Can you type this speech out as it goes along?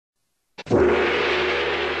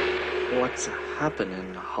What's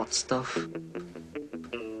happening, hot stuff?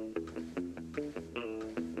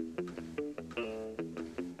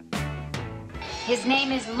 His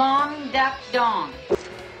name is Long Duck Dong.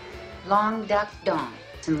 Long Duck Dong.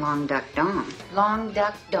 And Long Duck Dong. Long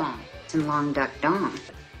Duck Dong. And Long Duck Dong.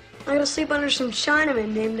 I'm gonna sleep under some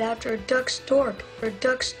Chinaman named after a duck stork. Or a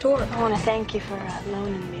duck stork. I want to thank you for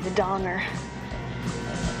loaning me the donger.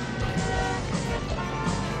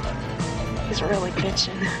 He's really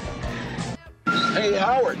bitching. Hey,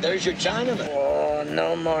 Howard, there's your Chinaman. Oh,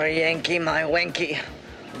 no more Yankee, my wanky.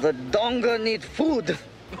 The donger need food.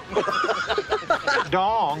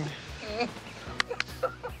 Dong.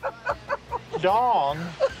 Dong.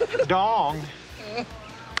 Dong.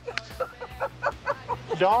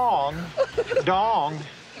 Dong. Dong.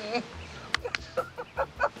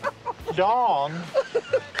 Dong.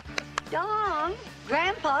 Dong,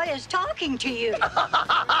 Grandpa is talking to you.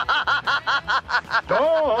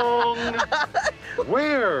 Dong.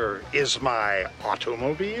 Where is my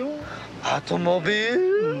automobile?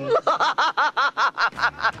 Automobile?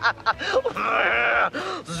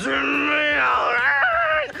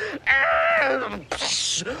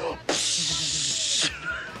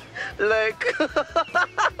 Leg.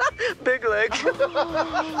 Big leg.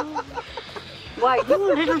 Why,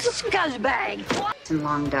 you little scuzzbag. And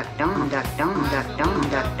Long Duck Dong, Duck Dong, Duck Dong,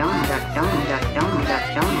 Duck Dong, Duck Dong, Duck Dong,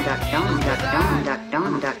 Duck Dong, Duck Dong, Duck Dong, Duck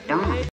Dong, Duck Dong.